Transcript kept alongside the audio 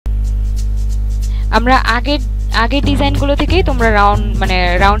আমরা আগের ডিজাইনগুলো থেকেই তোমরা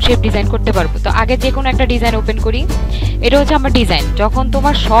রাউন্ড শেপ ডিজাইন করতে পারবো। তো আগে যে কোনো একটা ডিজাইন ওপেন করি। এটা হচ্ছে আমার ডিজাইন। যখন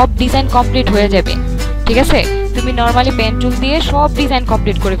তোমার সব ডিজাইন কমপ্লিট হয়ে যাবে, ঠিক আছে, তুমি নর্মালি পেন টুল দিয়ে সব ডিজাইন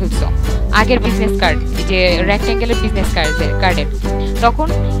কমপ্লিট করে ফেলছো আগের বিজনেস কার্ড, যে রেক্ট্যাঙ্গেলের বিজনেস কার্ডের, তখন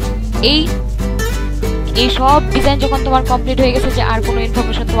এই সব ডিজাইন যখন তোমার কমপ্লিট হয়ে গেছে, যে আর কোনো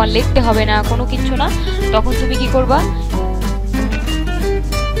ইনফরমেশন তোমার লিখতে হবে না, কোনো কিছু না, তখন তুমি কি করবা,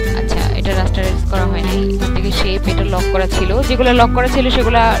 আচ্ছা এটা রাস্টারাইজ করা হয় নাই, এখান থেকে শেপ এটা লক করা ছিল, যেগুলো লক করা ছিল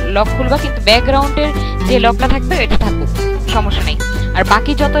সেগুলো লক খুলবা, কিন্তু ব্যাকগ্রাউন্ডের যে লকটা থাকবে এটা থাকুক, সমস্যা নেই। আর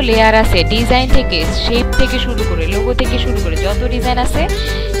বাকি যত লেয়ার আছে, ডিজাইন থেকে, শেপ থেকে শুরু করে, লোগো থেকে শুরু করে যত ডিজাইন আছে,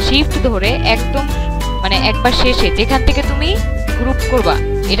 শিফট ধরে একদম একবার শেষে যেখান থেকে তুমি গ্রুপ করবা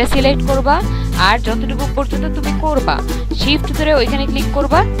এটা সিলেক্ট করবা, আর যতটুকু পর্যন্ত তুমি করবা শিফট ধরে ওইখানে ক্লিক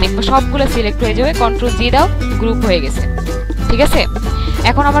করবা, দেখবা সবগুলো সিলেক্ট হয়ে যাবে। কন্ট্রোল জি দাও, গ্রুপ হয়ে গেছে। ঠিক আছে,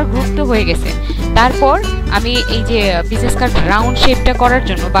 এখন আমার গ্রুপ তো হয়ে গেছে। তারপর আমি এই যে বিজনেস কার্ড রাউন্ড শেপটা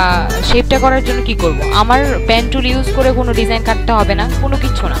করার জন্য কি করব, আমার পেন টুল ইউজ করে কোনো ডিজাইন কাটতে হবে না, কোনো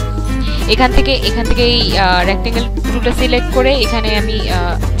কিছু না। এখান থেকে এই রেক্ট্যাঙ্গেল টুলটা সিলেক্ট করে এখানে আমি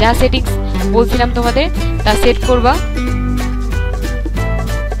যা সেটিংস বলছিলাম তোমাদের তা সেট করবা।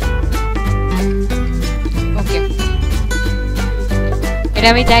 ওকে, এটা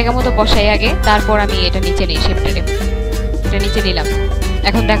আমি জায়গা মতো বসাই আগে, তারপর আমি এটা নিচে নিই, শেপটা এটা নিচে নিলাম।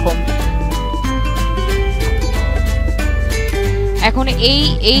 এখন দেখো, এখন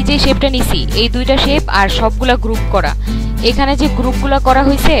এই যে শেপটা নিছি, এই দুইটা শেপ আর সবগুলা গ্রুপ করা, এখানে যে গ্রুপগুলা করা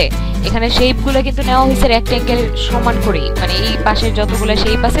হয়েছে, এখানে শেপগুলো কিন্তু নেওয়া হয়েছে রেক্ট্যাঙ্গেল সমান করেই, এই পাশের যতগুলো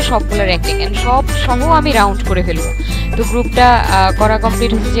শেপ আছে সবগুলো রেক্ট্যাঙ্গেল সব সহ আমি রাউন্ড করে ফেলবো। তো গ্রুপটা করা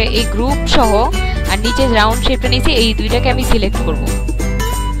কমপ্লিট হচ্ছে, যে এই গ্রুপ সহ আর নিচে রাউন্ড শেপটা নিয়েছি, এই দুইটাকে আমি সিলেক্ট করব।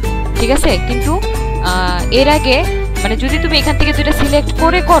 ঠিক আছে, কিন্তু এর আগে যদি তুমি এখান থেকে দুইটা সিলেক্ট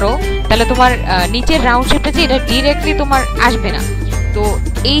করে করো, তাহলে তোমার নিচের রাউন্ড শেপটা যে এটা ডিরেক্টলি তোমার আসবে না। তো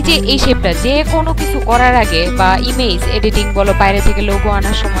এই যে এই শেপটা যে কোনো কিছু করার আগে বা ইমেজ এডিটিং বলো, বাইরে থেকে লোগো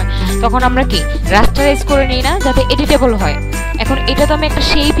আনার সময়, তখন আমরা কি রাস্টারাইজ করে নিই না, যাতে এডিটেবল হয়। এখন এটা তো আমি একটা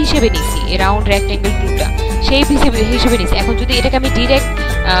শেপ হিসেবে নিছি, এই রাউন্ড রেক্ট্যাঙ্গেল টুলটা শেপ হিসেবে নিছি। এখন যদি এটাকে আমি ডিরেক্ট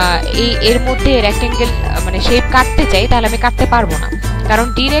এর মধ্যে রেক্ট্যাঙ্গেল শেপ কাটতে চাই, তাহলে আমি কাটতে পারবো না, কারণ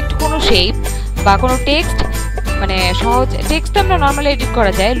ডিরেক্ট কোনো শেপ বা কোনো টেক্সট সহজ টেক্সট আমরা নর্মালি এডিট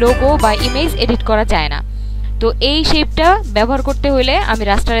করা যায়, লোগো বা ইমেজ এডিট করা যায় না। তো এই শেপটা ব্যবহার করতে হলে আমি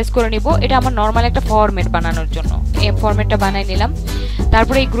রাস্টারাইজ করে নিব। এটা আমার নর্মাল একটা ফরম্যাট বানানোর জন্য এই ফরম্যাটটা বানাই নিলাম।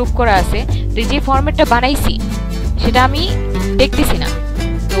 তারপরে এই গ্রুপ করা আছে, তো যে ফরম্যাটটা বানাইছি সেটা আমি দেখতেছি না।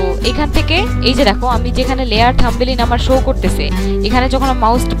 তো এখান থেকে এই যে দেখো, আমি যেখানে লেয়ার থাম্বনেইল আমার শো করতেছে, এখানে যখন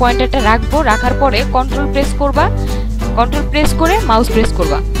মাউস পয়েন্টারটা রাখবো, রাখার পরে কন্ট্রোল প্রেস করবা, কন্ট্রোল প্রেস করে মাউস প্রেস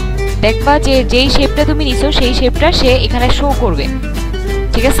করবা, দেখবা যে যেই শেপটা তুমি নিছো সেই শেপটা সে এখানে শো করবে।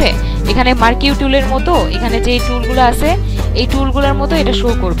 ঠিক আছে, এখানে মার্কিউ টুলের মতো এখানে যে টুলগুলো আছে, এই টুলগুলোর মতো এটা শো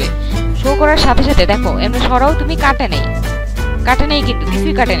করবে। শো করার সাথে সাথে দেখো এমনি সরাও, তুমি কাটে নেই, কিন্তু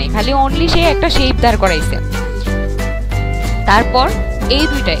কিছুই কাটে নেই, খালি অনলি সে একটা শেপ দাঁড় করাইছে। তারপর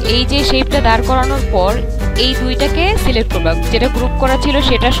এই যে শেপটা দাঁড় করানোর পর এই দুইটাকে সিলেক্ট করবা, যেটা গ্রুপ করা ছিল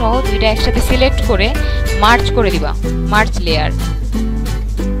সেটা সহ দুইটা একসাথে সিলেক্ট করে মার্জ করে দিবা, মার্জ লেয়ার।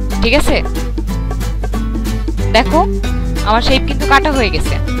 ঠিক আছে, দেখো আমার শেপ কিন্তু কাটা হয়ে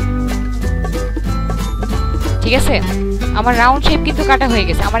গেছে। ঠিক আছে, আমার রাউন্ড শেপ কিন্তু কাটা হয়ে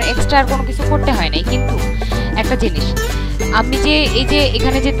গেছে, আমার এক্সট্রা আর কোনো কিছু করতে হয় নাই। কিন্তু একটা জিনিস, আমি যে এই যে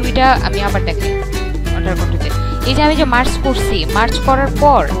এখানে যে দুইটা আমি আবার দেখি অর্ডার করতে, এই যে আমি যে মার্জ করছি, মার্জ করার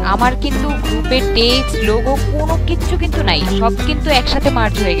পর আমার কিন্তু গ্রুপের টেক্সট লোগো কোনো কিছু কিন্তু নাই, সব কিন্তু একসাথে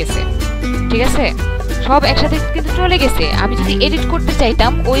মার্জ হয়ে গেছে। ঠিক আছে, সব একসাথে কিন্তু চলে গেছে। আমি যদি এডিট করতে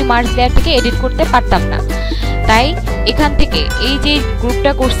চাইতাম ওই মার্জ লেয়ার থেকে এডিট করতে পারতাম না। তাই এখান থেকে এই যে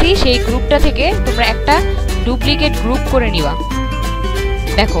গ্রুপটা করছি সেই গ্রুপটা থেকে তোমরা একটা ডুপ্লিকেট গ্রুপ করে নিবা।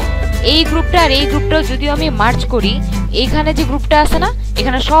 দেখো এই গ্রুপটা আর এই গ্রুপটাও যদিও আমি মার্জ করি, এইখানে যে গ্রুপটা আছে না,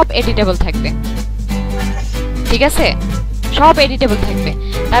 এখানে সব এডিটেবল থাকবে। ঠিক আছে, সব এডিটেবল থাকবে।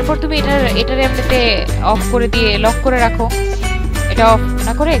 তারপর তুমি এটার এমনিতে অফ করে দিয়ে লক করে রাখো, এটা অফ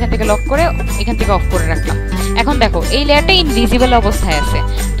না করে এখান থেকে লক করে এখান থেকে অফ করে রাখলাম। এখন দেখো এই লেয়ারটা ইনভিজিবল অবস্থায় আছে।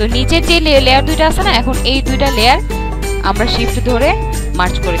 তো নিচের যে লেয়ার দুইটা আছে না, এখন এই দুইটা লেয়ার আমরা শিফট ধরে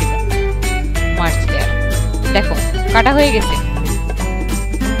মার্জ করে দিব, মার্জ লেয়ার। দেখো কাটা হয়ে গেছে,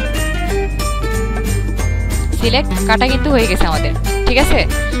 সিলেক্ট কাটা কিন্তু হয়ে গেছে আমাদের। ঠিক আছে,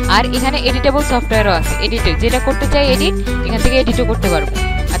 আর এখানে এডিটেবল সফটওয়্যারও আছে, এডিট যেটা করতে চাই এডিট এখান থেকে এডিটও করতে পারবো।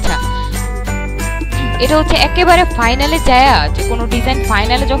 আচ্ছা, এটা হচ্ছে একেবারে ফাইনালে যায়, যে কোনো ডিজাইন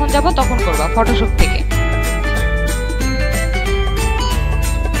ফাইনালে যখন যাব তখন করবা ফটোশপ থেকে।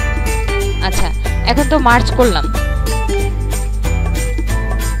 আচ্ছা, এখন তো মার্জ করলাম,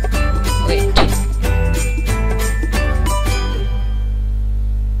 ওয়েট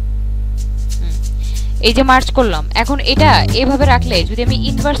এই যে মার্জ করলাম, এখন এটা এভাবে রাখলে যদি আমি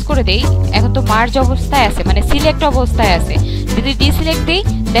ইনভার্স করে দেই, এখন তো মার্জ অবস্থায় আছে, মানে সিলেক্ট অবস্থায় আছে, যদি ডিসিলেক্ট দেই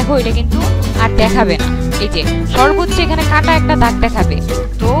দেখো এটা কিন্তু আর দেখাবে না, এই যে সর্বোচ্চ এখানে কাটা একটা দাগ দেখাবে।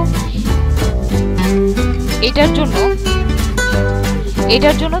 তো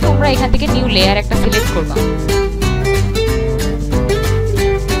এটার জন্য তোমরা এখান থেকে নিউ লেয়ার একটা সিলেক্ট করবা,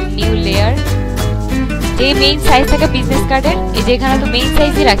 নিউ লেয়ার, যে মেইন সাইজ থাকে বিজনেস কার্ডের, এই যে এখানে তো মেইন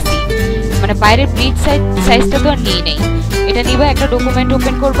সাইজই রাখছি, মানে বাইরের ব্রিজ সাইজটা তো আর নিই নেই, এটা নিবা, একটা ডকুমেন্ট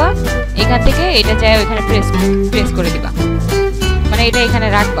ওপেন করবা, এখান থেকে এটা চাই ওইখানে প্রেস করে দিবা, মানে এটা এখানে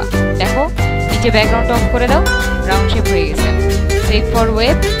রাখবা। দেখো নিচে ব্যাকগ্রাউন্ডটা অফ করে দাও, রাউন্ড শেপ হয়ে গেছে। Save for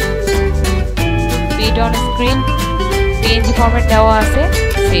web, bit on screen, PNG format দেওয়া আছে,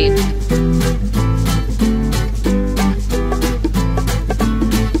 সেভ।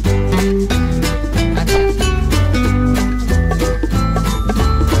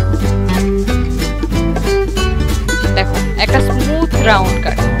 দেখো একটা স্মুথ রাউন্ড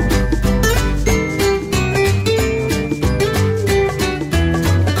কাট।